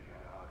want to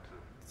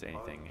say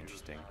anything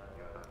interesting.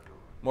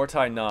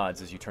 Mortai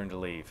nods as you turn to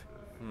leave.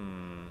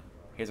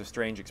 He has a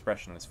strange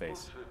expression on his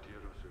face.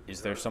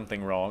 Is there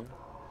something wrong?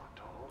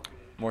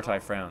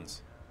 Mortai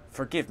frowns.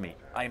 Forgive me,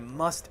 I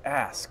must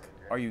ask.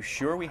 Are you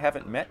sure we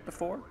haven't met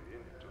before?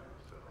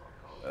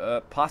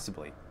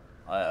 Possibly.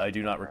 I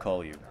do not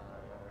recall you.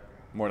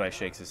 Mortai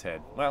shakes his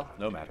head. Well,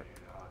 no matter.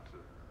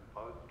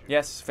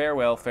 Yes,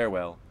 farewell,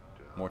 farewell.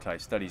 Mote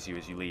studies you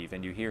as you leave,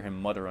 and you hear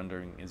him mutter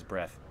under his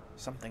breath,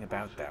 something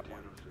about that one.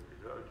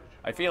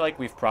 I feel like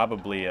we've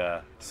probably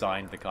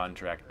signed the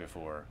contract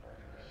before.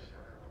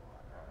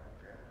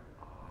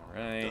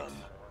 Alright.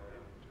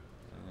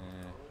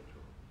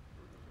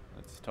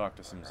 Let's talk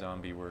to some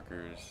zombie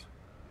workers.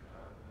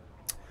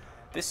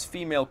 This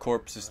female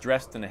corpse is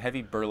dressed in a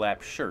heavy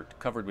burlap shirt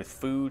covered with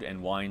food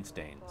and wine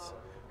stains.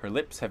 Her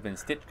lips have been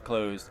stitched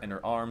closed, and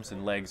her arms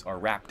and legs are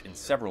wrapped in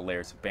several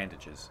layers of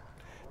bandages.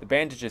 The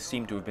bandages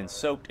seem to have been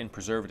soaked in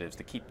preservatives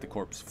to keep the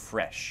corpse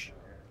fresh.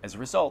 As a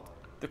result,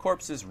 the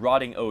corpse's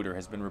rotting odor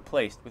has been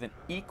replaced with an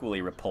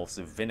equally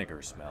repulsive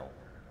vinegar smell.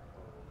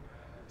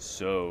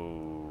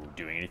 So,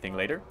 doing anything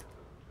later?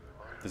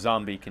 The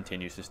zombie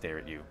continues to stare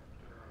at you.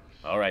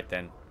 Alright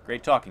then,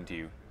 great talking to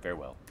you.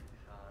 Farewell.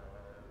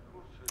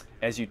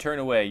 As you turn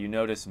away, you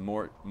notice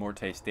Mote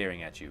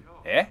staring at you.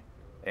 Eh?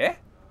 Eh?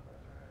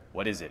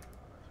 What is it?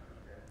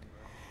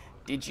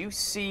 Did you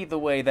see the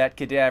way that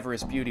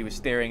cadaverous beauty was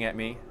staring at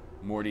me?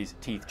 Morty's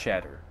teeth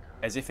chatter,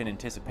 as if in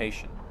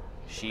anticipation.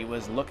 She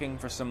was looking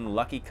for some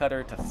lucky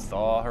cutter to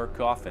thaw her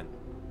coffin.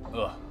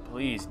 Ugh,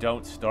 please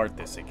don't start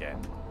this again.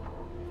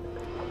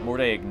 Mote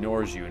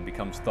ignores you and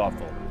becomes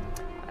thoughtful.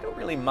 I don't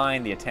really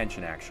mind the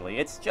attention, actually.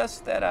 It's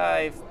just that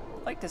I'd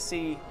like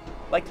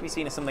to be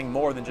seen as something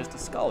more than just a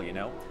skull, you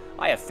know?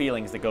 I have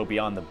feelings that go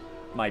beyond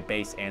my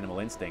base animal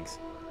instincts.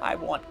 I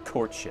want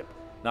courtship,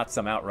 not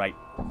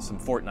some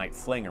fortnight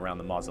fling around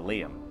the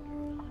mausoleum.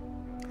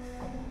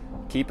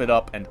 Keep it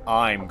up and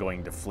I'm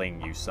going to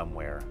fling you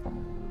somewhere.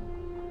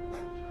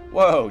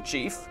 Whoa,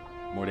 Chief!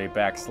 Mote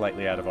backs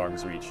slightly out of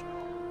arm's reach.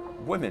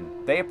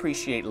 Women, they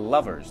appreciate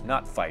lovers,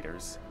 not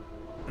fighters.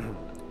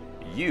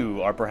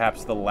 You are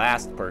perhaps the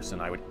last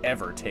person I would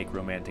ever take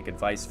romantic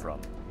advice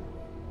from.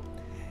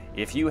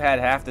 If you had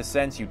half the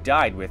sense you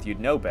died with,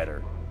 you'd know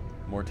better.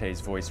 Morte's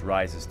voice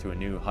rises to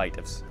new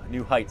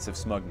heights of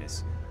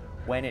smugness.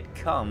 When it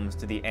comes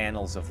to the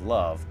annals of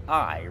love,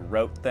 I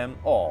wrote them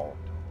all.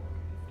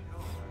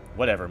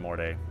 Whatever,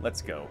 Mote.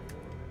 Let's go.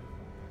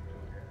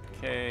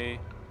 Okay.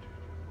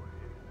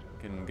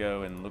 Can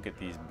go and look at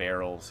these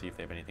barrels, see if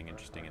they have anything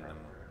interesting in them.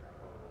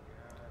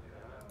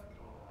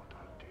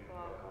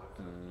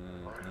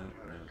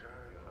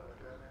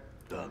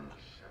 Done.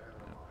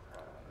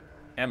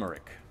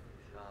 Emmerich.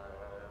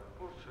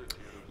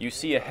 You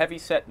see a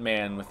heavy-set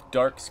man with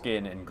dark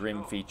skin and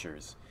grim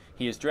features.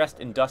 He is dressed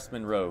in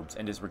dustman robes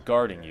and is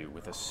regarding you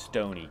with a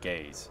stony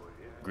gaze.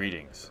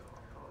 Greetings.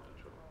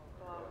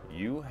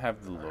 You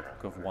have the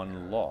look of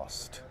one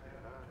lost.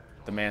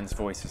 The man's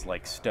voice is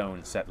like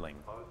stone settling.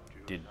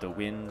 Did the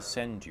wind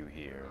send you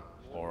here,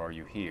 or are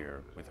you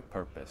here with a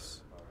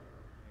purpose?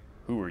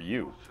 Who are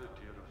you?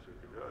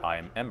 I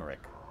am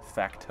Emmerich,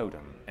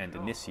 factotum and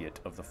initiate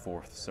of the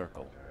Fourth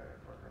Circle.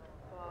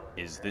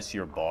 Is this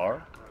your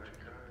bar?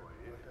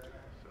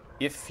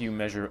 If you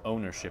measure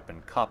ownership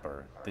in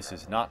copper, this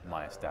is not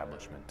my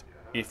establishment.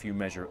 If you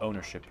measure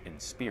ownership in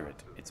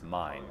spirit, it's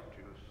mine.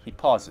 He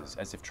pauses,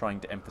 as if trying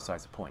to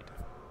emphasize a point.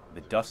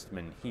 The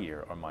dustmen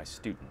here are my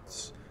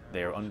students.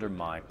 They are under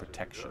my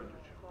protection.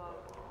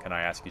 Can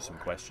I ask you some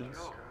questions?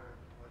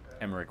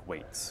 Emmerich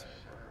waits.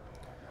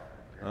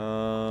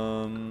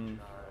 Can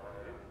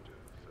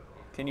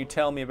you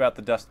tell me about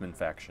the Dustman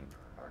faction?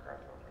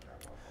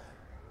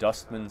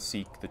 Dustmen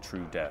seek the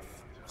true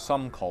death.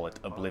 Some call it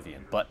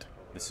oblivion, but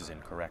this is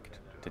incorrect.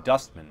 To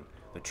Dustmen,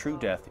 the true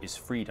death is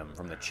freedom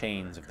from the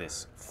chains of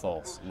this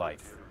false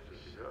life.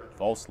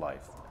 False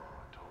life.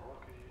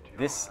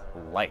 This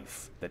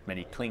life that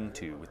many cling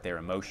to with their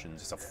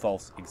emotions is a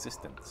false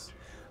existence.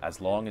 As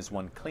long as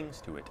one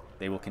clings to it,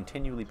 they will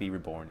continually be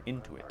reborn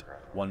into it.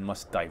 One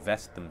must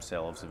divest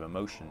themselves of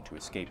emotion to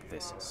escape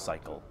this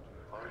cycle.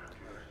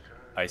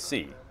 I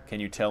see. Can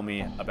you tell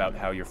me about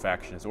how your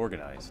faction is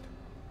organized?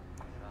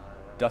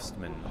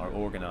 Dustmen are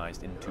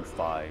organized into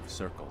 5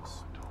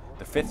 circles.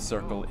 The 5th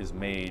circle is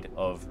made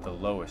of the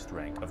lowest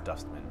rank of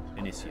Dustmen,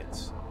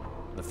 initiates.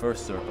 The 1st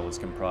circle is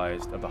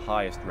comprised of the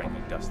highest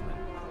ranking Dustmen,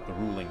 the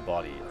ruling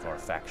body of our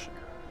faction.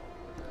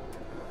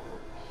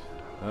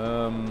 I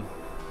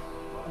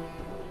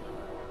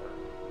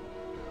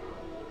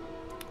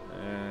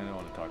don't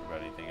want to talk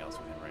about anything else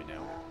with him right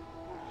now.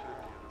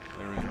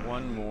 There is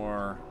one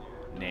more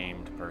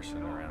named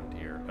person around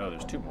here. Oh,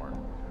 there's 2 more.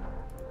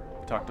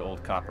 Talk to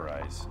old Copper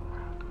Eyes.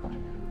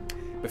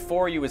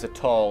 Before you is a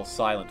tall,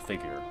 silent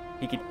figure.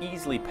 He could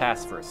easily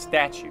pass for a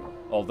statue,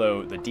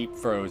 although the deep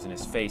furrows in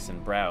his face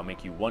and brow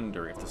make you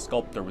wonder if the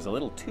sculptor was a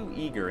little too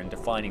eager in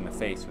defining the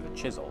face with a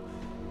chisel.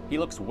 He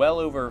looks well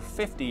over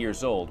 50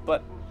 years old,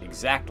 but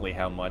exactly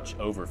how much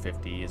over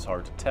 50 is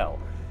hard to tell.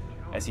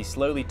 As he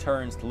slowly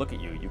turns to look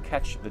at you, you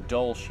catch the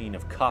dull sheen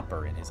of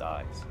copper in his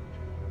eyes.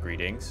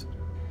 Greetings.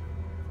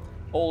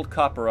 Old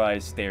Copper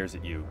Eyes stares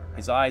at you.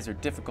 His eyes are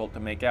difficult to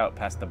make out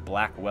past the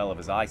black well of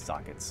his eye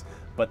sockets,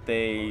 but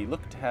they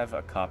look to have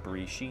a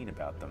coppery sheen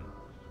about them.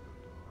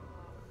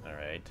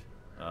 Alright.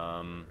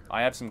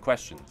 I have some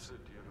questions.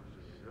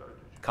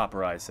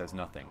 Copper Eyes says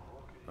nothing.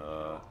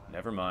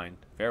 Never mind.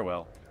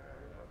 Farewell.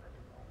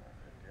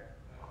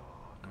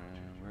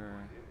 Where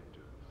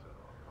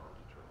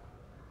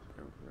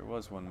There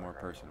was one more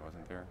person,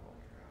 wasn't there?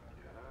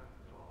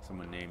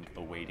 Someone named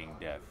Awaiting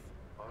Death.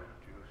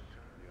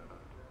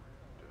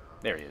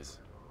 There he is.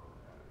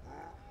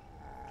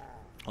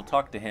 I'll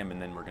talk to him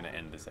and then we're going to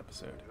end this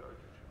episode.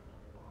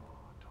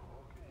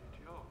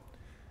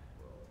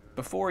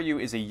 Before you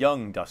is a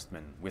young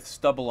dustman with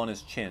stubble on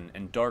his chin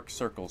and dark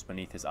circles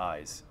beneath his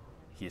eyes.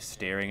 He is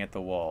staring at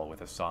the wall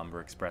with a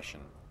somber expression.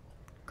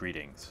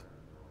 Greetings.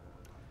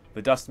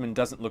 The dustman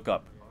doesn't look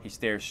up. He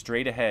stares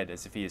straight ahead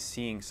as if he is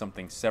seeing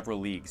something several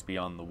leagues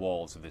beyond the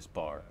walls of this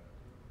bar.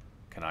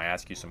 Can I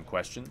ask you some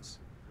questions?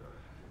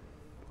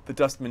 The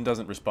dustman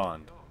doesn't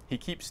respond. He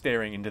keeps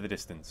staring into the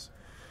distance.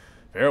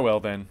 Farewell,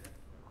 then.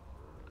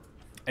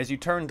 As you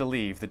turn to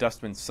leave, the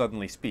dustman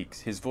suddenly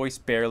speaks, his voice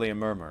barely a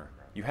murmur.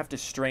 You have to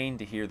strain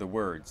to hear the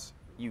words.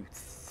 You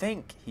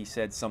think he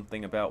said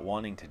something about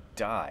wanting to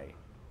die.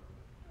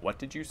 What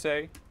did you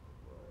say?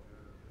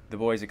 The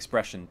boy's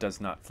expression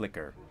does not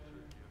flicker.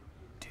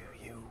 Do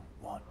you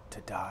want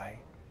to die?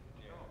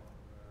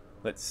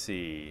 Let's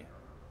see.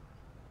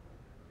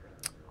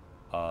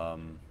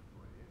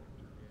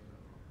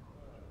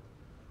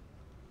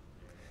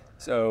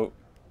 So,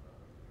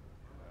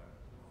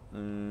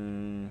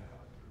 we're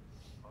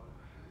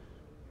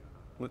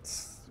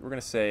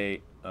gonna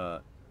say,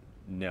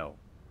 no.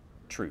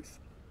 Truth.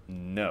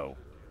 No.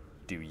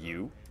 Do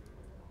you?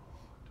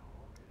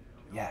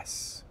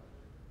 Yes.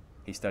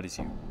 He studies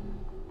you.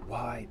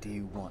 Why do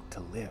you want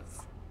to live?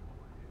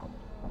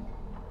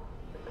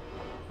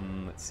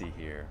 Let's see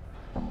here.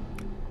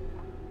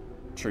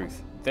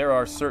 Truth. There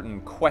are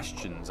certain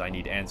questions I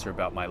need to answer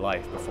about my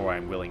life before I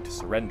am willing to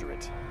surrender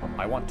it.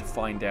 I want to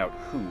find out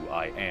who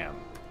I am.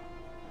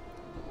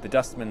 The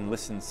dustman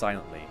listens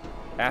silently.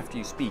 After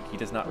you speak, he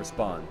does not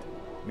respond,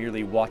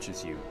 merely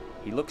watches you.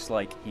 He looks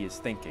like he is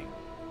thinking.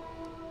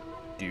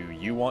 Do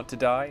you want to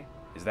die?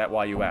 Is that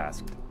why you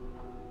asked?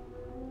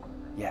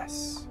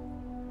 Yes.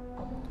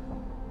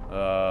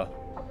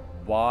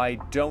 Why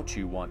don't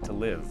you want to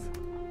live?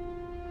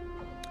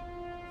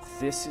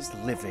 This is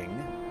living.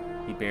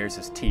 He bares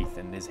his teeth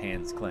and his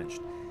hands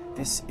clenched.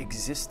 This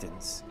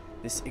existence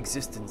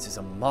is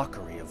a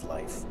mockery of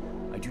life.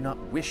 I do not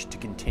wish to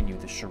continue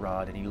the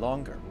charade any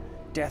longer.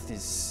 Death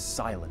is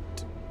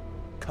silent,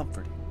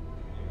 comforting.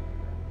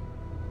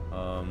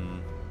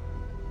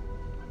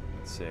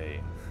 Let's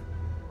say,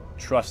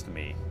 trust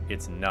me,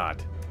 it's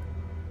not.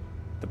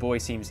 The boy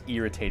seems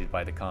irritated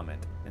by the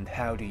comment. And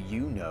how do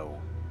you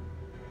know?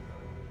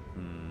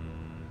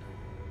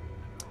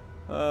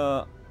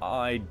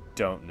 I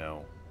don't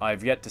know.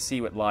 I've yet to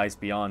see what lies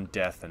beyond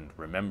death and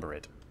remember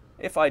it.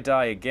 If I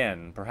die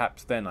again,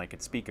 perhaps then I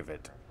could speak of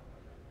it.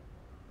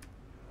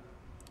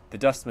 The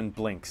dustman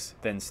blinks,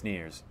 then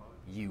sneers.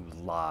 You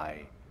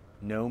lie.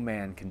 No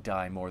man can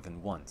die more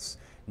than once,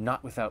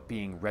 not without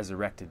being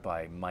resurrected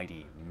by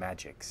mighty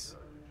magics.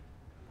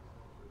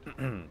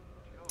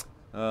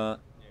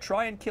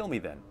 Try and kill me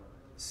then.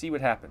 See what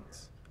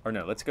happens. Or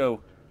no, let's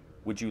go,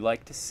 would you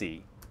like to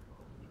see?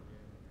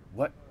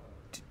 What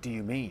do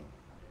you mean?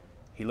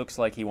 He looks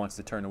like he wants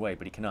to turn away,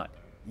 but he cannot.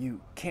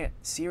 You can't,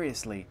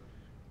 seriously.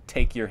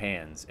 Take your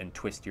hands and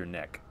twist your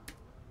neck.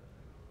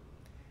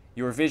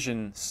 Your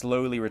vision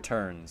slowly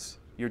returns.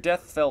 Your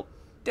death felt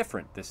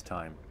different this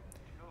time.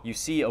 You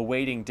see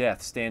awaiting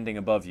death standing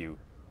above you.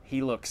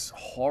 He looks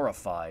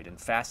horrified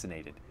and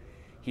fascinated.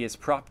 He has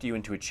propped you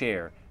into a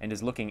chair and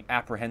is looking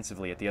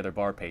apprehensively at the other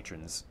bar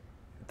patrons.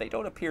 They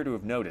don't appear to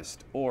have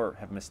noticed or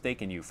have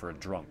mistaken you for a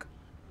drunk.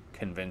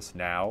 Convinced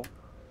now?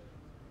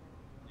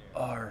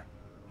 Are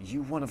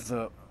you one of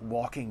the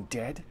walking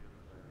dead?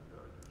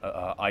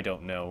 I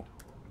don't know.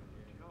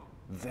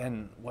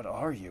 Then what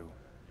are you?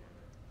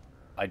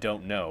 I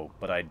don't know,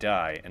 but I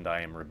die and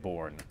I am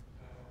reborn.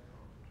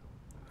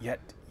 Yet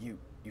you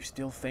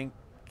still think,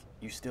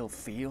 you still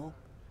feel?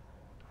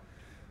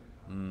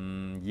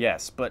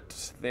 Yes,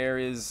 but there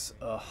is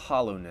a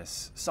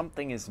hollowness.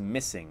 Something is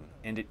missing,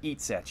 and it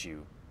eats at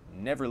you,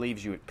 never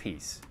leaves you at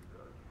peace.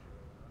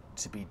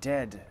 To be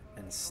dead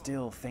and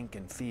still think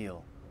and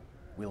feel,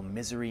 will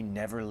misery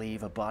never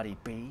leave a body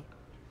be?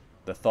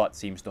 The thought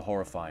seems to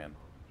horrify him.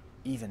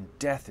 Even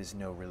death is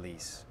no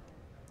release.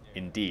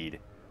 Indeed.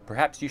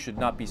 Perhaps you should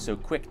not be so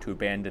quick to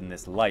abandon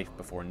this life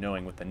before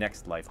knowing what the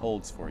next life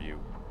holds for you.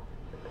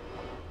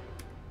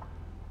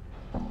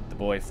 The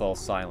boy falls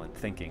silent,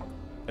 thinking.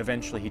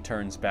 Eventually he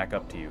turns back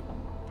up to you.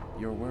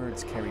 Your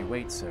words carry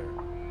weight, sir.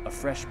 A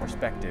fresh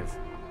perspective.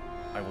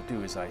 I will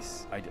do as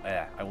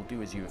I will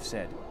do as you have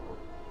said.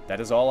 That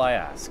is all I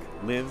ask.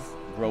 Live,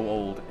 grow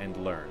old, and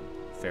learn.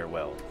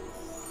 Farewell.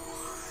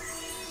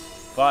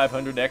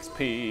 500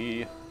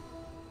 XP.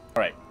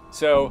 Alright,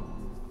 so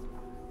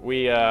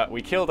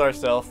we killed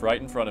ourselves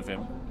right in front of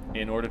him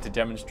in order to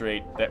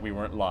demonstrate that we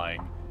weren't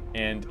lying,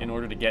 and in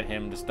order to get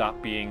him to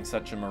stop being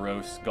such a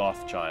morose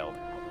goth child.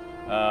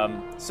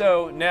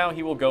 So now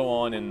he will go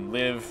on and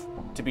live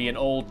to be an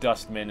old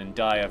dustman and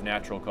die of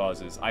natural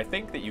causes. I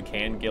think that you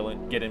can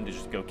get him to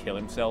just go kill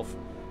himself,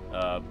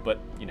 but,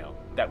 you know,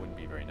 that wouldn't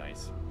be very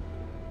nice.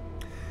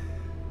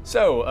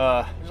 So,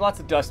 there's lots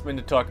of dustmen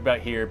to talk about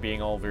here,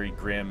 being all very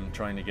grim,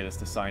 trying to get us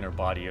to sign our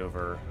body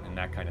over, and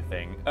that kind of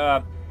thing.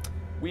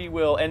 We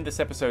will end this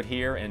episode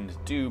here and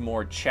do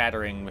more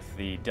chattering with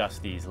the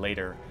Dusties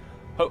later.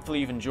 Hopefully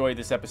you've enjoyed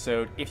this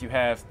episode. If you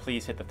have,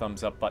 please hit the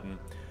thumbs up button.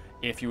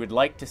 If you would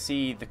like to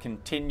see the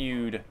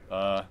continued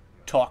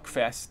talk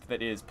fest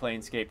that is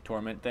Planescape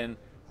Torment, then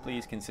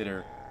please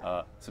consider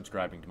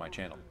subscribing to my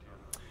channel.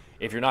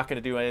 If you're not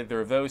going to do either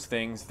of those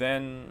things,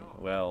 then,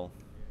 well,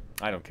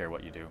 I don't care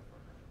what you do.